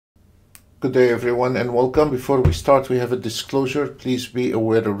Good day everyone and welcome. Before we start, we have a disclosure. Please be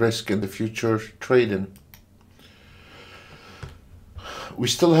aware of risk in the future trading. We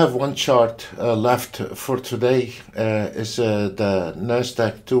still have one chart left for today. Is the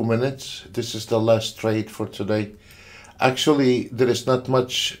Nasdaq 2 minutes. This is the last trade for today. Actually, there is not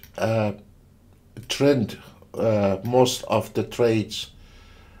much trend. Most of the trades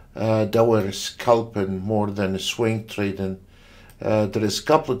that were scalping more than swing trading. There is a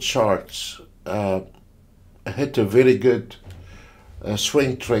couple of charts hit a very good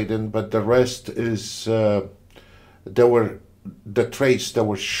swing trading, but the rest is there were the trades that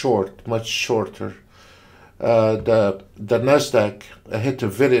were short, much shorter. The Nasdaq hit a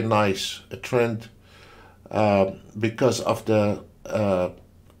very nice trend because of the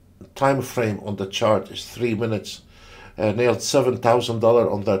time frame on the chart is 3 minutes. Nailed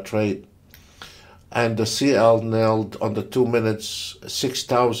 $7,000 on that trade. And the CL nailed on the 2 minutes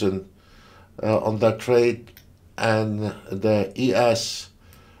 6,000 on that trade, and the ES,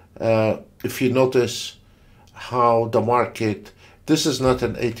 if you notice how the market, this is not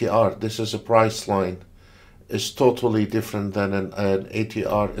an ATR, this is a price line, is totally different than an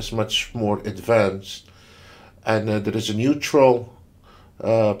ATR, is much more advanced, and there is a neutral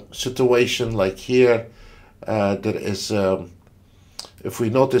situation like here. There is, if we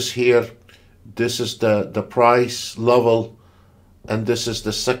notice here, this is the price level, and this is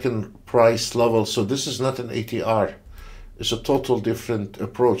the second price level. So this is not an ATR. It's a total different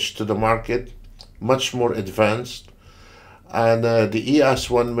approach to the market, much more advanced. And the ES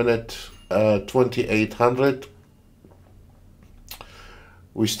 1 minute 2800.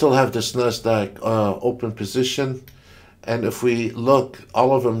 We still have this Nasdaq open position, and if we look,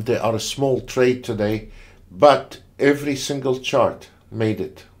 all of them, they are a small trade today, but every single chart made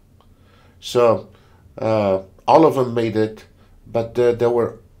it. So all of them made it, but there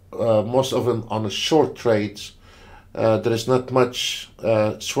were most of them on the short trades. There is not much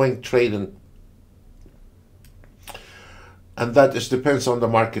swing trading, and that is depends on the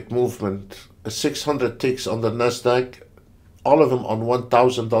market movement. 600 ticks on the Nasdaq, all of them on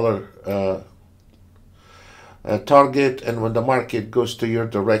 $1,000 target, and when the market goes to your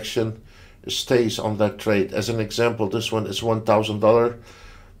direction, it stays on that trade. As an example, this one is $1,000.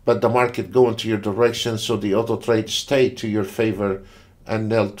 But the market go into your direction, so the auto trade stay to your favor and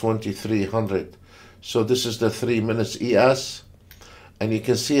nailed 2,300. So this is the 3 minutes ES, and you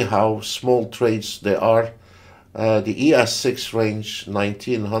can see how small trades they are. The ES6 range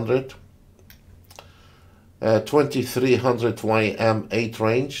 1900, 2300 YM8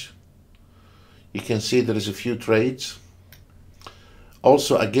 range. You can see there is a few trades.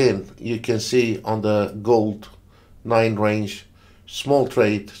 Also, again, you can see on the gold 9 range. Small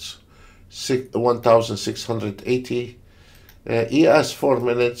trades, 1,680. ES 4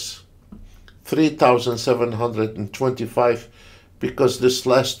 minutes, 3,725, because this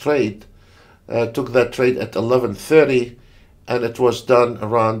last trade took that trade at 11:30, and it was done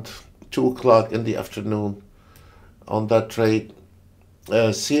around 2 o'clock in the afternoon on that trade.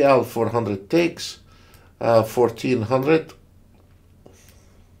 CL 400 ticks, 1,400.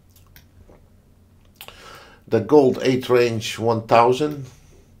 The gold 8 range 1,000,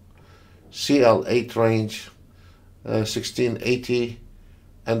 CL 8 range 1680,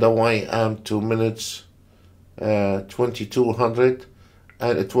 and the YM 2 minutes 2,200,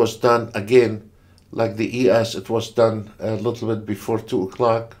 and it was done again like the ES. It was done a little bit before 2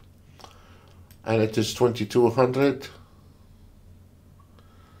 o'clock, and it is 2,200.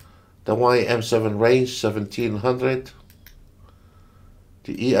 The YM 7 range 1,700,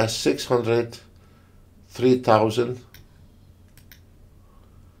 the ES 600. 3,000.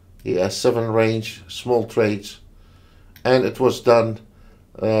 ES 7 range, small trades, and it was done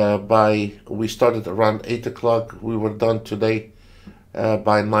we started around 8 o'clock. We were done today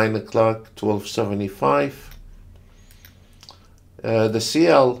by 9 o'clock, 1275. The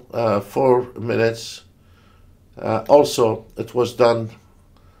CL 4 minutes, also it was done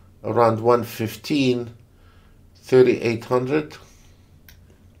around 1:15, 3,800.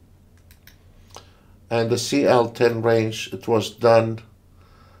 And the CL10 range, it was done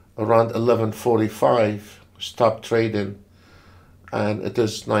around 11:45, stop trading, and it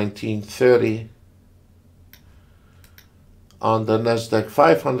is 1930. On the Nasdaq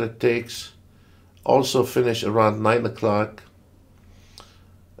 500 ticks, also finished around 9 o'clock,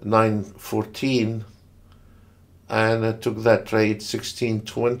 9:14, and it took that trade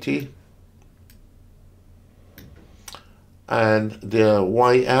 1620. And the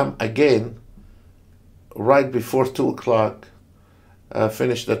YM again, right before 2 o'clock,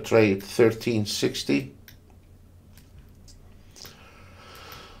 finished the trade 1360.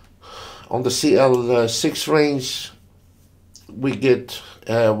 On the CL6 range, we get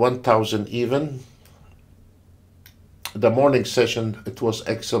 1000 even. The morning session, it was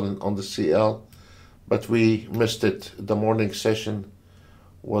excellent on the CL, but we missed it. The morning session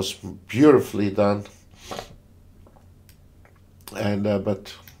was beautifully done, and the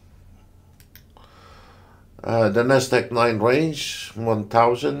Nasdaq 9 range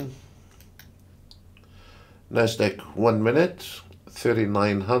 1000, Nasdaq 1 minute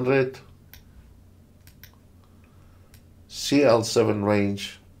 3900, CL7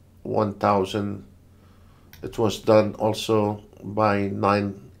 range 1000. It was done also by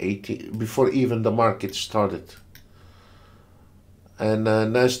 980 before even the market started. And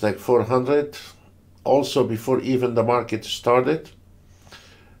Nasdaq 400 also before even the market started.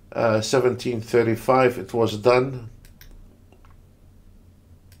 1735 it was done.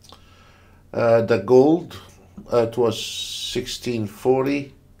 The gold it was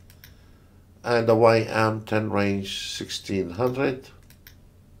 1640, and the YM 10 range 1600.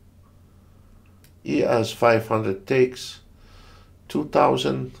 ES 500 takes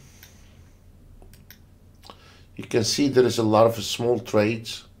 2000. You can see there is a lot of small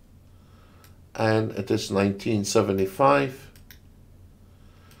trades, and it is 1975.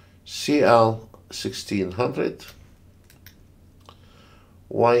 CL 1600,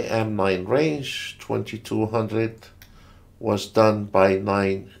 YM 9 range 2200 was done by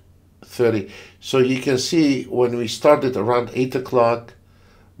 9:30. So you can see when we started around 8 o'clock,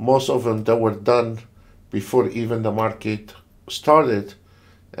 most of them that were done before even the market started,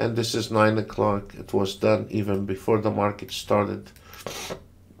 and this is 9 o'clock. It was done even before the market started.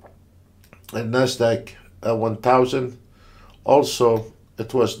 And Nasdaq 1000 also,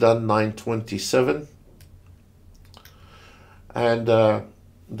 it was done 9:27. And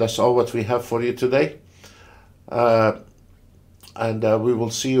that's all what we have for you today. And we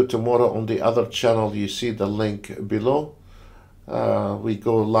will see you tomorrow on the other channel. You see the link below. We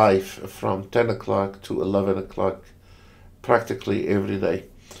go live from 10 o'clock to 11 o'clock practically every day.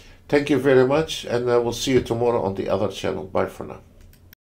 Thank you very much, and we'll see you tomorrow on the other channel. Bye for now.